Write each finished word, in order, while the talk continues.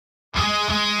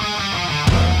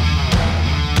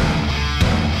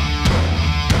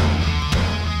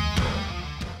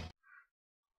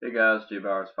Hey guys,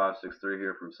 JBowers563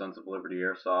 here from Sons of Liberty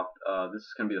Airsoft. This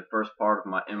is going to be the first part of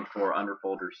my M4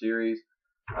 Underfolder series.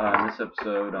 In this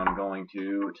episode I'm going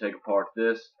to take apart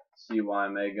this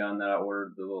CYMA gun that I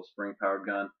ordered, the little spring powered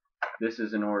gun. This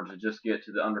is in order to just get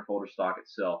to the Underfolder stock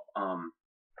itself. So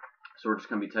we're just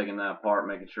going to be taking that apart,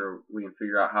 making sure we can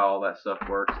figure out how all that stuff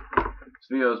works. This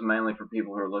video is mainly for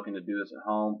people who are looking to do this at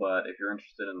home, but if you're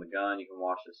interested in the gun you can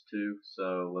watch this too.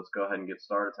 So let's go ahead and get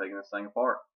started taking this thing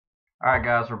apart. Alright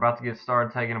guys, we're about to get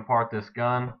started taking apart this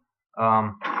gun.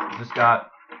 Just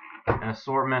got an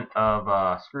assortment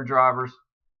of screwdrivers.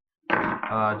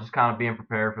 Just kind of being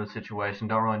prepared for the situation.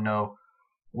 Don't really know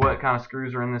what kind of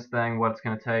screws are in this thing, what it's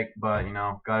going to take, but you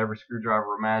know, got every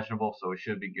screwdriver imaginable, so it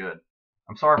should be good.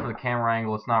 I'm sorry for the camera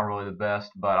angle, it's not really the best,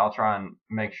 but I'll try and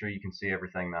make sure you can see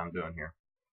everything that I'm doing here.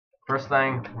 First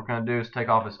thing we're going to do is take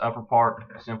off this upper part.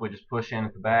 Simply just push in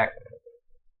at the back,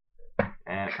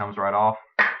 and it comes right off.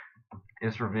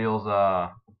 This reveals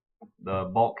the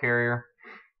bolt carrier,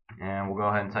 and we'll go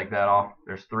ahead and take that off.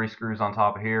 There's 3 screws on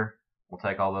top of here. We'll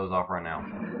take all those off right now.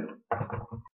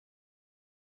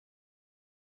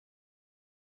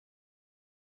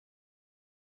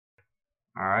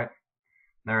 Alright,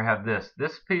 there we have this.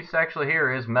 This piece actually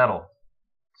here is metal,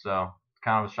 so it's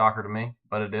kind of a shocker to me,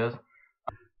 but it is.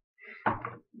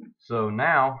 So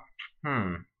now,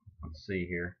 let's see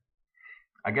here.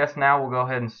 I guess now we'll go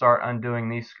ahead and start undoing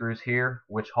these screws here,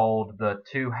 which hold the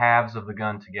 2 halves of the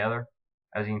gun together.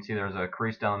 As you can see, there's a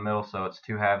crease down the middle, so it's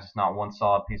 2 halves. It's not one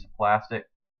solid piece of plastic.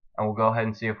 And we'll go ahead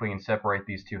and see if we can separate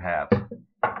these 2 halves.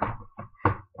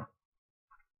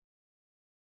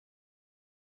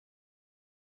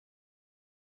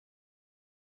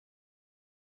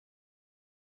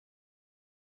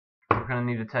 We're going to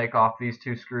need to take off these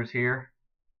 2 screws here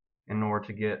in order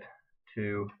to get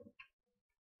to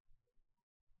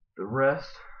the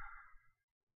rest.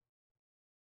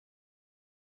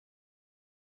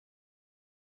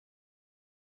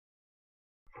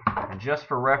 And just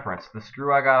for reference, the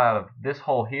screw I got out of this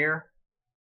hole here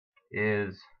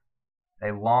is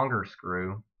a longer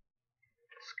screw.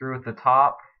 The screw at the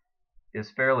top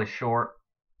is fairly short.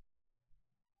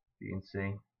 You can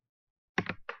see.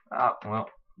 Oh, well,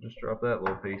 just drop that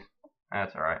little piece.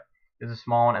 That's alright. It's a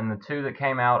small one, and the 2 that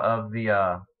came out of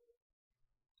the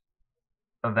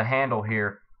handle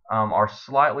here are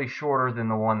slightly shorter than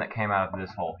the one that came out of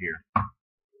this hole here.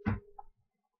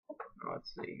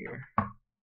 Let's see here.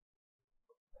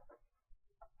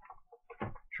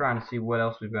 Trying to see what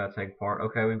else we've got to take apart.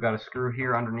 Okay, we've got a screw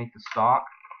here underneath the stock,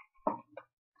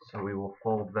 so we will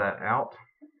fold that out.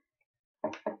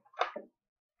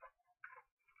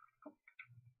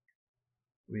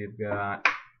 We've got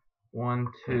 1,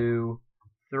 2,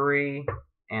 3,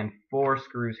 and 4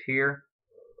 screws here.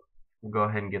 We'll go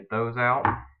ahead and get those out.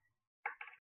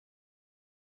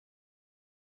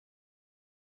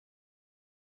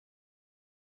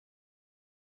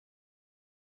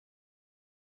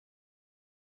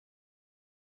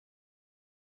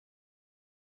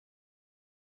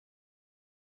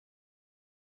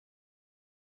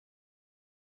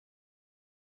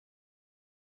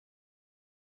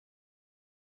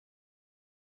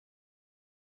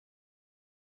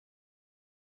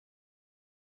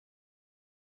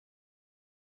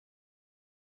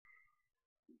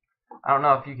 I don't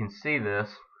know if you can see this,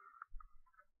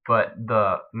 but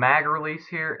the mag release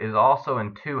here is also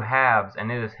in 2 halves,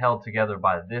 and it is held together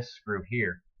by this screw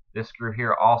here. This screw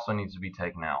here also needs to be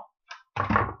taken out.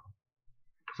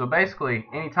 So basically,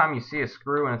 anytime you see a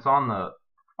screw and it's on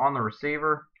the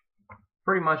receiver,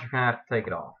 pretty much you're gonna have to take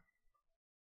it off.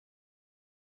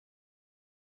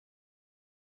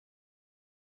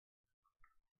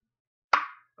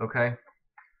 Okay.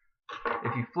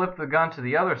 If you flip the gun to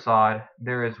the other side,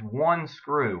 there is 1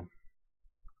 screw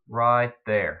right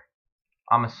there.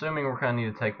 I'm assuming we're going to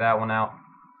need to take that one out.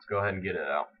 Let's go ahead and get it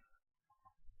out.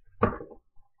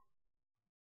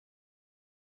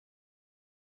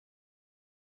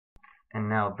 And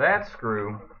now that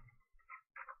screw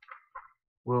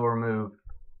will remove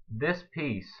this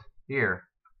piece here,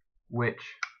 which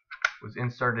was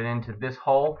inserted into this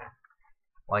hole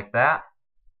like that.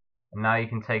 And now you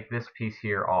can take this piece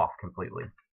here off completely.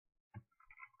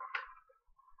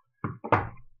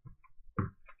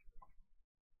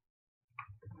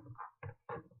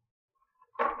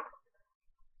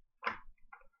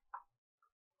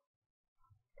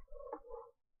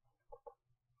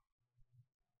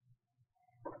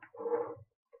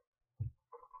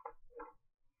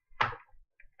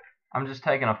 I'm just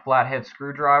taking a flathead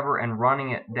screwdriver and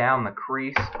running it down the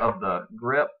crease of the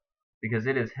grip, because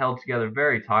it is held together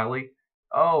very tightly.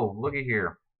 Oh, looky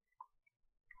here.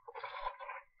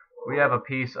 We have a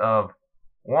piece of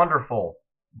Wonderful.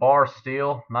 Bar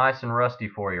steel, nice and rusty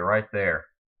for you right there.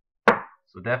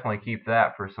 So definitely keep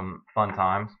that for some fun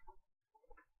times.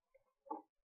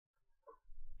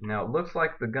 Now it looks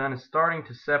like the gun is starting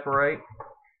to separate.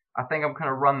 I think I'm going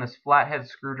to run this flathead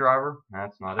screwdriver.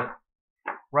 That's not it.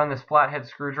 Run this flathead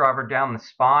screwdriver down the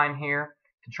spine here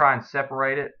to try and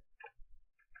separate it.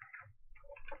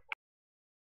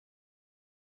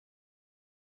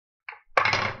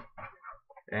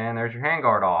 And there's your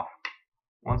handguard off.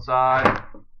 One side.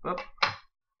 Oops.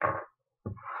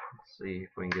 Let's see if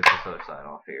we can get this other side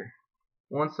off here.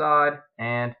 One side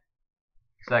and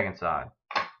second side.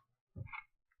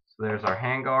 So there's our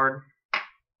handguard.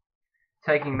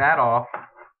 Taking that off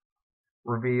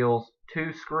reveals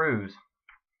two screws.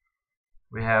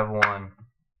 We have one,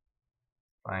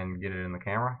 if I can get it in the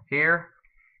camera, here,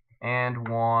 and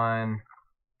one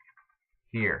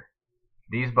here.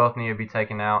 These both need to be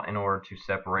taken out in order to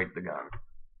separate the gun.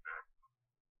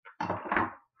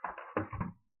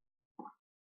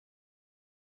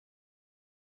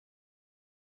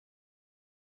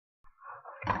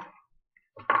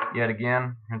 Yet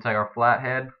again, we're going to take our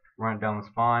flathead, run it down the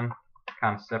spine,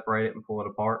 kind of separate it and pull it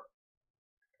apart.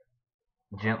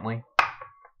 Gently.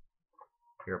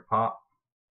 Hear a pop.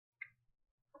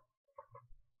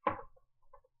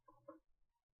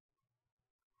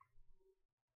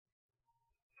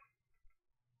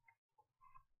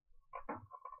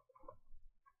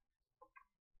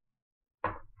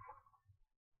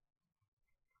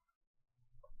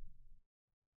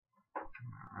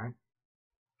 Alright.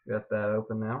 Got that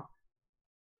open now.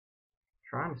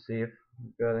 Trying to see if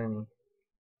we've got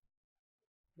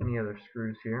any other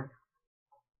screws here.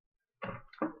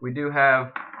 We do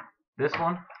have this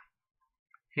one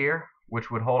here,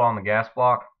 which would hold on the gas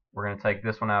block. We're going to take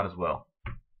this one out as well.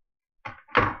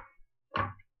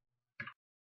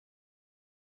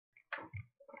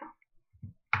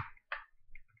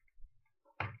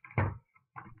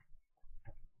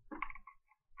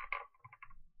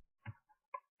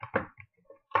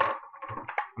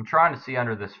 I'm trying to see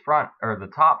under this front or the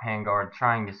top handguard,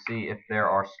 trying to see if there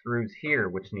are screws here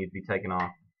which need to be taken off.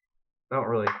 Don't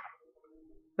really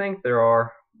think there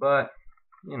are, but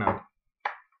you know,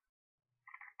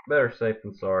 better safe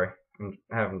than sorry. I'm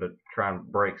having to try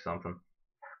and break something.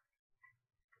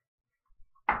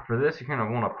 For this, you're going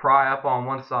to want to pry up on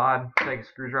one side, take a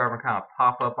screwdriver and kind of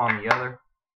pop up on the other.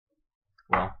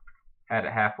 Well, had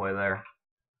it halfway there.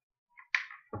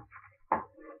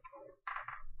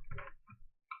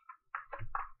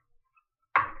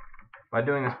 By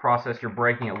doing this process, you're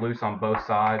breaking it loose on both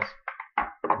sides,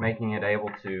 making it able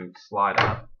to slide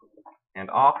up and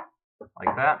off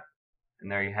like that. And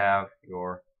there you have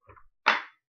your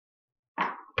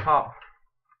top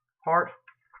part.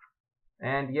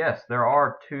 And yes, there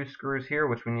are two screws here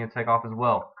which we need to take off as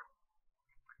well.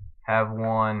 Have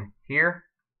one here,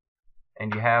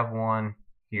 and you have one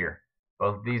here.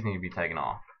 Both of these need to be taken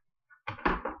off.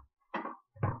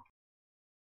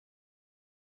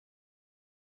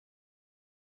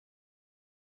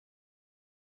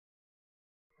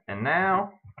 And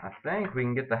now, I think we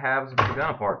can get the halves of the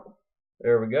gun apart.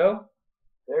 There we go.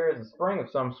 There is a spring of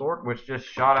some sort which just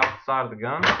shot out the side of the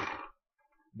gun.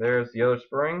 There's the other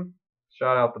spring,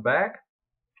 shot out the back.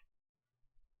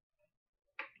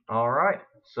 Alright,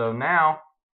 so now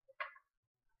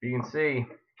you can see,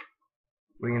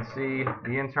 we can see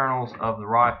the internals of the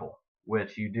rifle,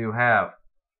 which you do have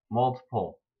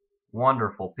multiple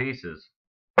wonderful pieces.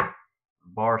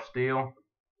 Bar steel.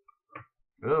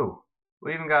 Ooh,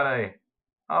 we even got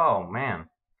oh man,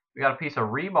 we got a piece of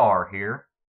rebar here.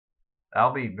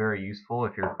 That'll be very useful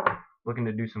if you're looking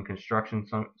to do some construction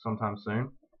sometime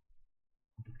soon.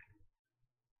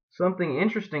 Something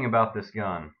interesting about this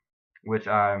gun, which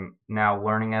I'm now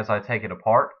learning as I take it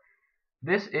apart,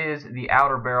 this is the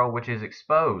outer barrel which is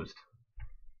exposed.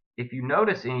 If you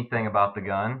notice anything about the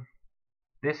gun,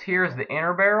 this here is the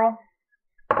inner barrel.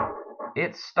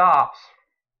 It stops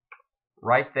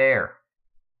right there.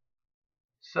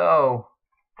 So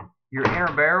your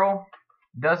inner barrel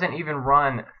doesn't even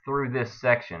run through this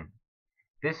section.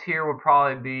 This here would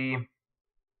probably be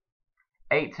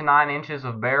 8 to 9 inches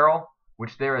of barrel,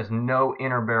 which there is no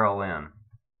inner barrel in.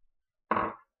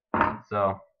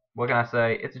 So what can I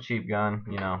say? It's a cheap gun,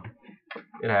 you know.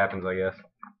 It happens, I guess.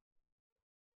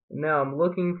 Now I'm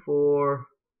looking for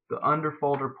the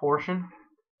underfolder portion.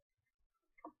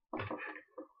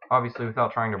 Obviously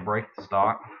without trying to break the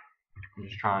stock. I'm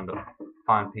just trying to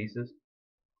find pieces.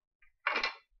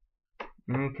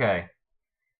 Okay.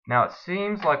 Now it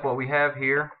seems like what we have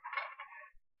here,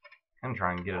 I'm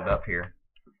trying to get it up here.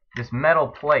 This metal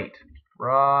plate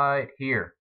right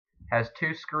here has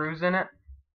two screws in it.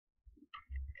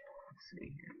 see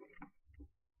here.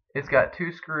 It's got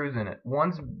 2 screws in it.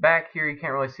 One's back here, you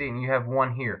can't really see it, and you have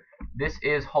one here. This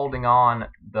is holding on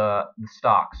the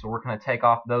stock, so we're going to take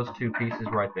off those 2 pieces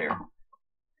right there.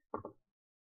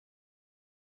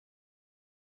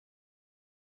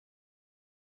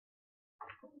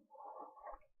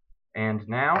 And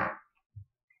now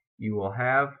you will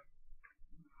have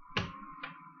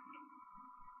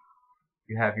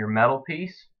your metal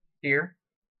piece here,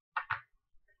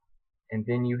 and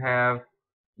then you have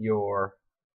your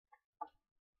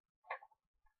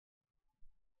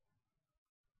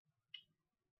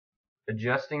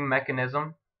adjusting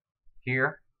mechanism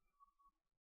here,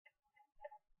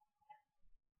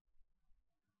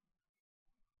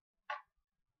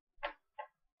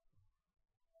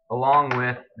 along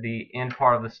with the end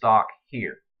part of the stock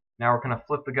here. Now we're going to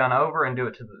flip the gun over and do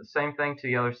it to the same thing to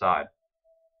the other side.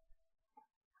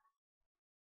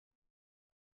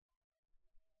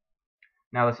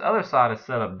 Now this other side is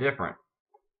set up different.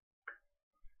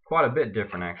 Quite a bit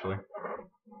different, actually.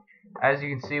 As you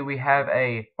can see, we have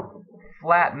a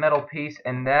flat metal piece,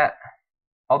 and that,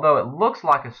 although it looks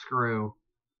like a screw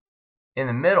in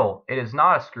the middle, it is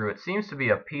not a screw. It seems to be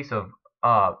a piece of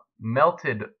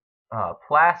melted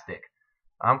plastic.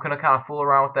 I'm going to kind of fool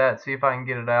around with that, see if I can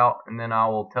get it out, and then I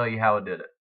will tell you how I did it.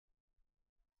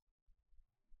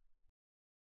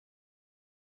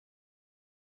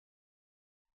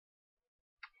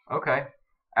 Okay,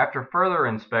 after further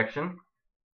inspection,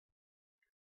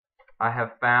 I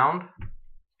have found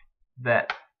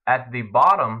that at the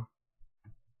bottom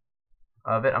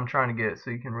of it, I'm trying to get it so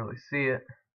you can really see it.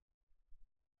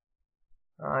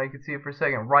 You can see it for a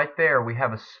second. Right there, we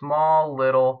have a small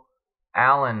little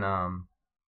Allen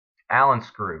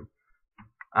screw.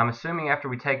 I'm assuming after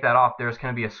we take that off, there's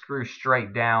going to be a screw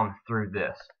straight down through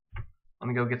this. Let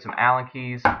me go get some Allen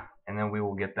keys, and then we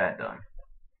will get that done.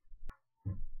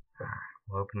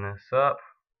 We'll open this up.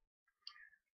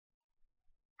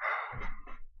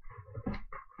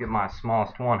 Get my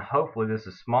smallest one. Hopefully this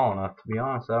is small enough. To be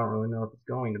honest, I don't really know if it's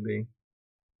going to be.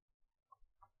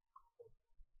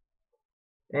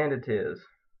 And it is.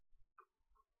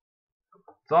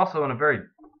 It's also in a very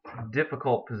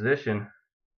difficult position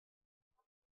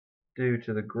due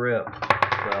to the grip.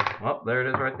 So, well, there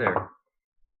it is right there.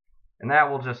 And that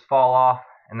will just fall off,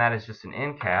 and that is just an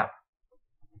end cap.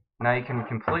 Now you can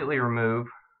completely remove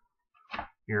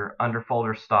your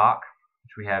underfolder stock,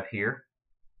 which we have here.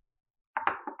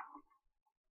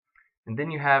 And then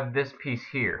you have this piece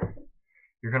here.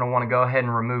 You're going to want to go ahead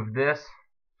and remove this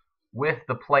with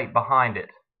the plate behind it.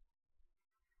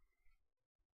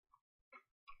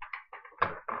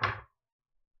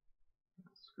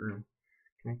 Screw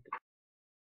connected.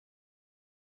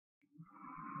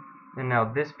 And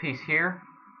now this piece here,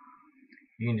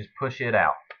 you can just push it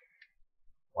out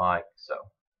like so.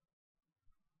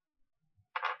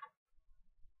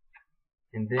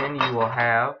 And then you will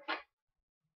have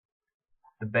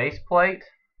the base plate,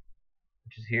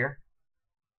 which is here,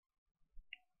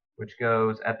 which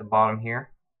goes at the bottom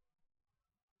here,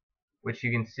 which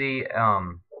you can see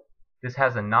this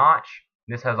has a notch,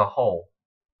 this has a hole.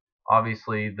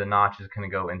 Obviously the notch is going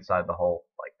to go inside the hole.